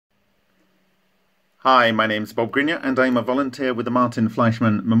Hi, my name's Bob Greenyer and I'm a volunteer with the Martin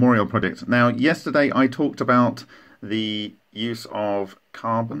Fleischmann Memorial Project. Now, yesterday I talked about the use of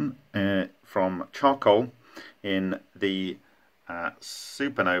carbon from charcoal in the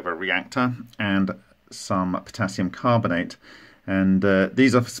supernova reactor and some potassium carbonate. And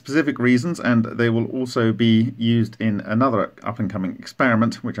these are for specific reasons, and they will also be used in another up-and-coming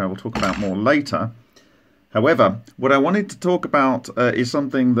experiment, which I will talk about more later. However, what I wanted to talk about is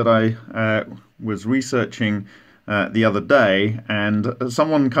something that I was researching the other day, and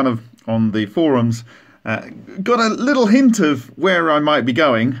someone kind of on the forums got a little hint of where I might be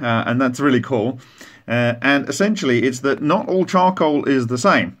going, and that's really cool. And essentially, it's that not all charcoal is the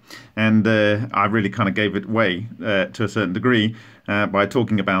same. And I really kind of gave it away to a certain degree by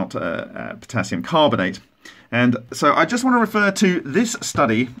talking about potassium carbonate. And so I just want to refer to this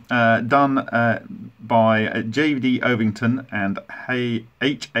study done by J.D. Ovington and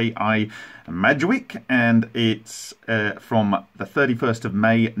H.A.I. Madjewik, and it's from the 31st of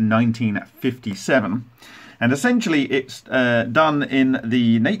May 1957. And essentially it's done in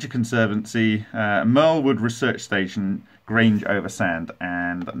the Nature Conservancy Merlewood Research Station, Grange over Sand.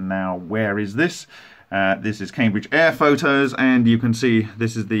 And now where is this? This is Cambridge Air photos, and you can see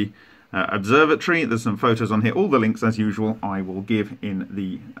this is the observatory. There's some photos on here. All the links, as usual, I will give in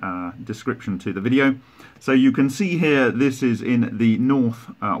the description to the video. So you can see here, this is in the north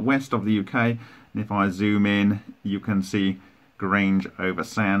west of the UK. And if I zoom in, you can see Grange over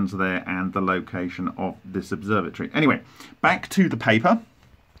Sands there and the location of this observatory. Anyway, back to the paper.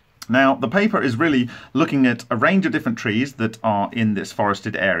 Now, the paper is really looking at a range of different trees that are in this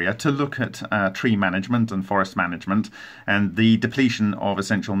forested area to look at tree management and forest management and the depletion of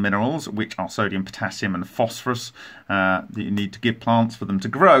essential minerals, which are sodium, potassium and phosphorus that you need to give plants for them to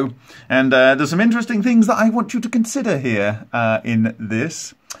grow. And there's some interesting things that I want you to consider here in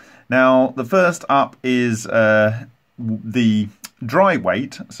this. Now, the first up is the dry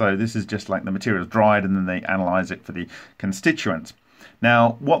weight. So this is just like the material is dried and then they analyze it for the constituents.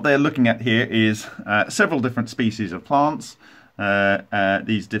 Now, what they're looking at here is several different species of plants,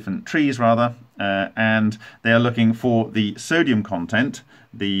 these different trees rather, and they are looking for the sodium content,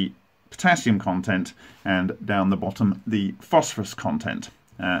 the potassium content, and down the bottom, the phosphorus content.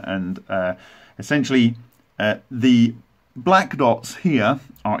 Essentially, the black dots here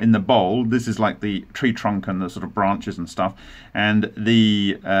are in the bowl. This is like the tree trunk and the sort of branches and stuff. And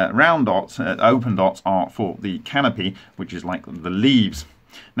the round dots, open dots, are for the canopy, which is like the leaves.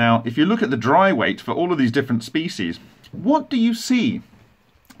 Now, if you look at the dry weight for all of these different species, what do you see?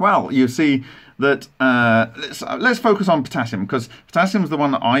 Well, you see that, let's focus on potassium, because potassium is the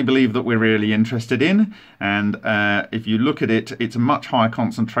one that I believe that we're really interested in. And if you look at it, it's a much higher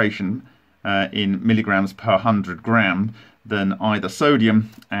concentration in milligrams per 100 gram than either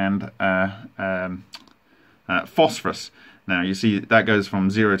sodium and phosphorus. Now you see that goes from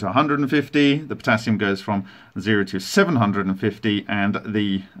 0 to 150, the potassium goes from 0 to 750, and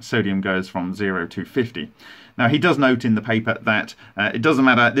the sodium goes from 0 to 50. Now he does note in the paper that it doesn't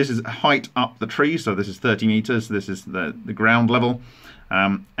matter, this is height up the tree, so this is 30 meters, this is the ground level.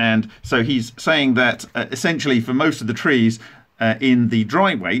 And so he's saying that essentially for most of the trees, in the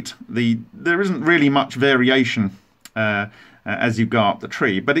dry weight, there isn't really much variation as you go up the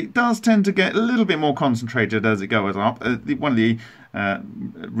tree, but it does tend to get a little bit more concentrated as it goes up. One of the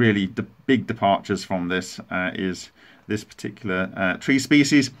really big departures from this is this particular tree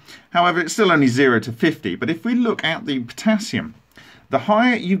species. However, it's still only 0 to 50. But if we look at the potassium, the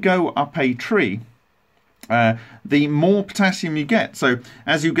higher you go up a tree, the more potassium you get. So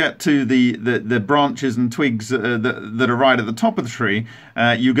as you get to the branches and twigs that are right at the top of the tree,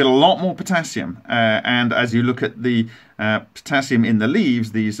 you get a lot more potassium. And as you look at the potassium in the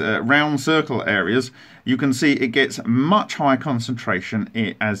leaves, these round circle areas, you can see it gets much higher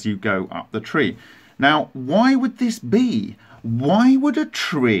concentration as you go up the tree. Now, why would this be? Why would a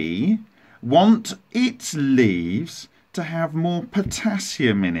tree want its leaves to have more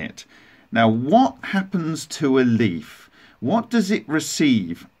potassium in it? Now, what happens to a leaf? What does it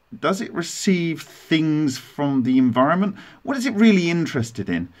receive? Does it receive things from the environment? What is it really interested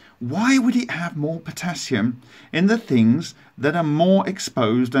in? Why would it have more potassium in the things that are more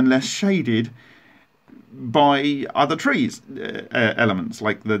exposed and less shaded by other trees elements,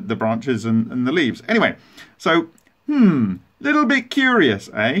 like the branches and the leaves? Anyway, so, little bit curious,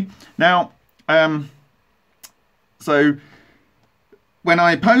 eh? Now, so when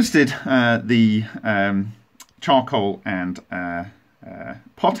I posted the charcoal and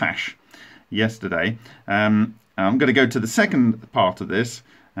potash yesterday, I'm going to go to the second part of this,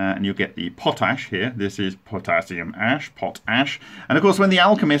 and you'll get the potash here. This is potassium ash, potash. And of course, when the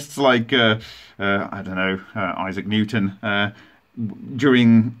alchemists like, I don't know, Isaac Newton,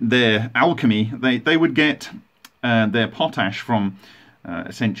 during their alchemy, they would get their potash from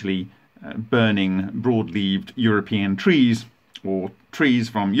essentially burning broad-leaved European trees, or trees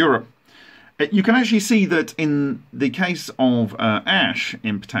from Europe. You can actually see that in the case of ash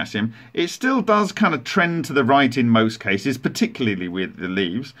in potassium, it still does kind of trend to the right in most cases, particularly with the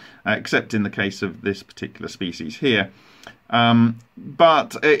leaves, except in the case of this particular species here.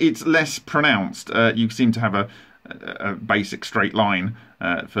 But it's less pronounced. You seem to have a basic straight line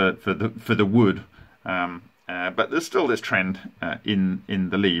for the wood, but there's still this trend in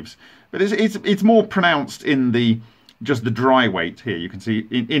the leaves. But it's more pronounced in just the dry weight here. You can see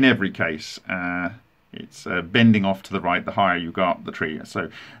in every case it's bending off to the right the higher you go up the tree.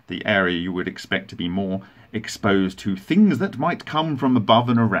 So the area you would expect to be more exposed to things that might come from above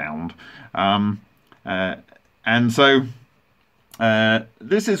and around. And so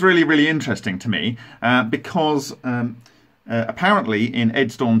this is really, really interesting to me because apparently in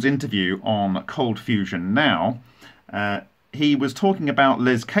Ed Storm's interview on Cold Fusion Now, he was talking about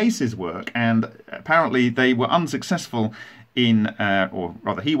Les Case's work, and apparently they were unsuccessful in, or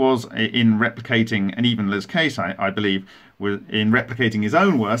rather he was, in replicating, and even Les Case, I believe, was in replicating his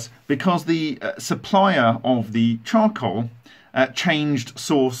own works, because the supplier of the charcoal changed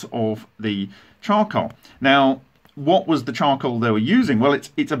source of the charcoal. Now, what was the charcoal they were using? Well,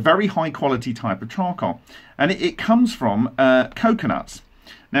 it's a very high quality type of charcoal, and it comes from coconuts.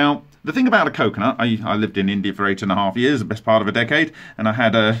 Now, the thing about a coconut, I lived in India for 8.5 years, the best part of a decade, and I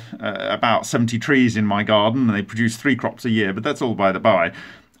had about 70 trees in my garden, and they produced 3 crops a year, but that's all by the by.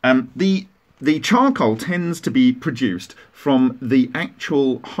 The charcoal tends to be produced from the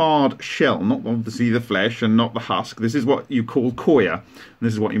actual hard shell, not obviously the flesh and not the husk. This is what you call coir.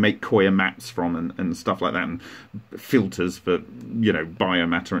 This is what you make coir mats from and stuff like that, and filters for, you know,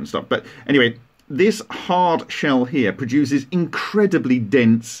 biomatter and stuff. But anyway, this hard shell here produces incredibly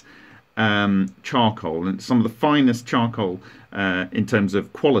dense charcoal, and some of the finest charcoal in terms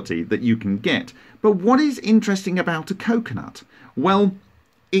of quality that you can get. But what is interesting about a coconut? Well,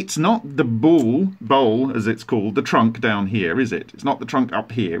 it's not the bowl, as it's called, the trunk down here, is it? It's not the trunk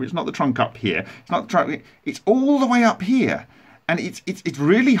up here. It's not the trunk up here. It's not the trunk. It's all the way up here, and it's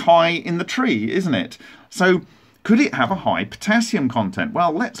really high in the tree, isn't it? So, could it have a high potassium content?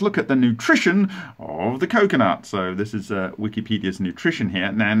 Well, let's look at the nutrition of the coconut. So this is Wikipedia's nutrition here,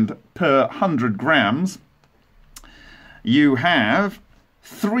 and per 100 grams, you have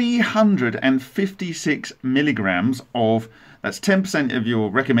 356 milligrams of, that's 10% of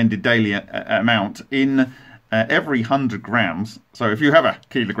your recommended daily amount in every 100 grams. So if you have a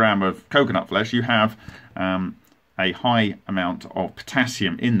kilogram of coconut flesh, you have a high amount of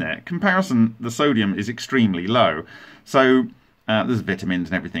potassium in there. Comparison, the sodium is extremely low. So there's vitamins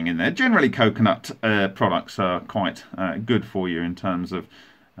and everything in there. Generally, coconut products are quite good for you in terms of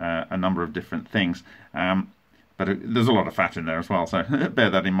a number of different things. But there's a lot of fat in there as well, so bear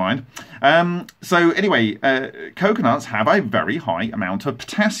that in mind. So anyway, coconuts have a very high amount of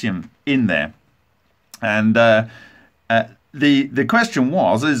potassium in there. And the question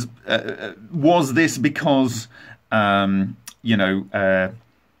was this because did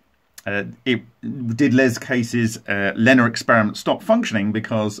Les Case's Lenner experiment stop functioning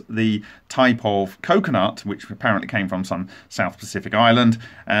because the type of coconut, which apparently came from some South Pacific island,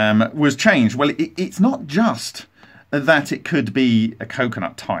 was changed? Well, it's not just that it could be a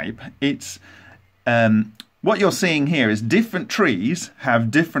coconut type. It's what you're seeing here is different trees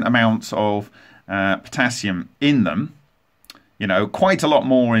have different amounts of potassium in them. You know, quite a lot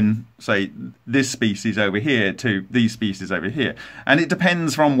more in, say, this species over here to these species over here. And it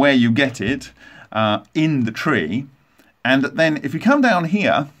depends from where you get it in the tree. And then if you come down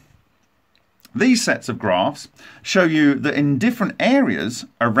here, these sets of graphs show you that in different areas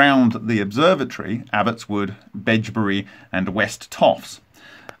around the observatory, Abbotswood, Bedgebury and West Toffs,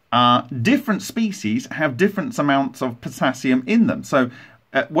 different species have different amounts of potassium in them. So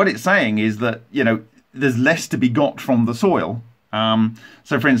what it's saying is that, you know, there's less to be got from the soil.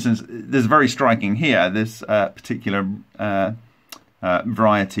 So, for instance, there's very striking here, this particular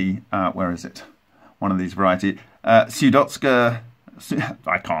variety, where is it? One of these varieties, Pseudotsuga,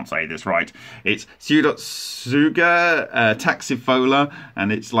 I can't say this right, it's Pseudotsuga taxifolia,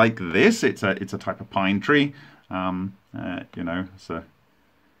 and it's like this, it's a type of pine tree, you know, so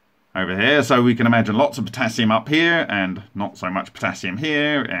over here, so we can imagine lots of potassium up here and not so much potassium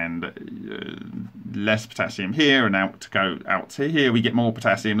here, and less potassium here, and out to here we get more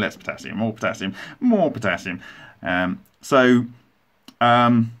potassium, less potassium, more potassium, more potassium. So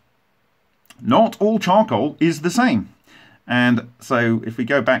not all charcoal is the same. And so if we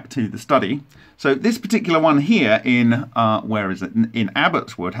go back to the study, so this particular one here in, where is it? In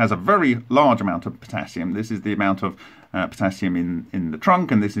Abbotswood has a very large amount of potassium. This is the amount of potassium in the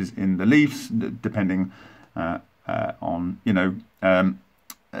trunk, and this is in the leaves, depending on,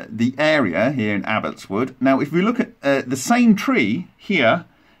 the area here in Abbotswood. Now, if we look at the same tree here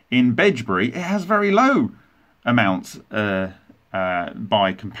in Bedgebury, it has very low amounts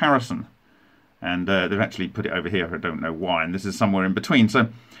by comparison. And they've actually put it over here, I don't know why, and this is somewhere in between. So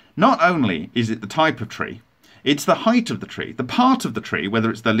not only is it the type of tree, it's the height of the tree, the part of the tree, whether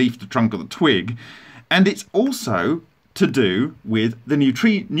it's the leaf, the trunk, or the twig, and it's also to do with the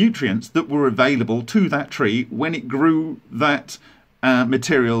nutrients that were available to that tree when it grew that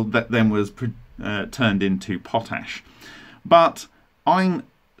material that then was turned into potash. But I'm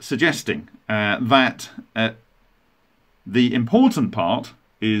suggesting that the important part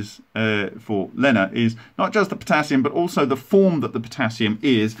is for Lena is not just the potassium, but also the form that the potassium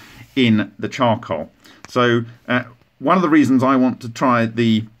is in the charcoal. So one of the reasons I want to try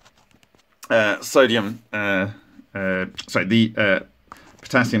the potassium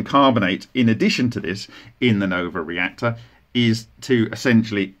carbonate in addition to this in the NOVA reactor is to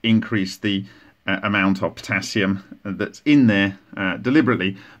essentially increase the amount of potassium that's in there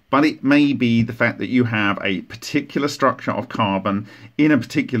deliberately. But it may be the fact that you have a particular structure of carbon in a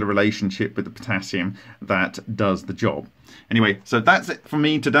particular relationship with the potassium that does the job. Anyway, so that's it for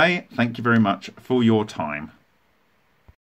me today. Thank you very much for your time.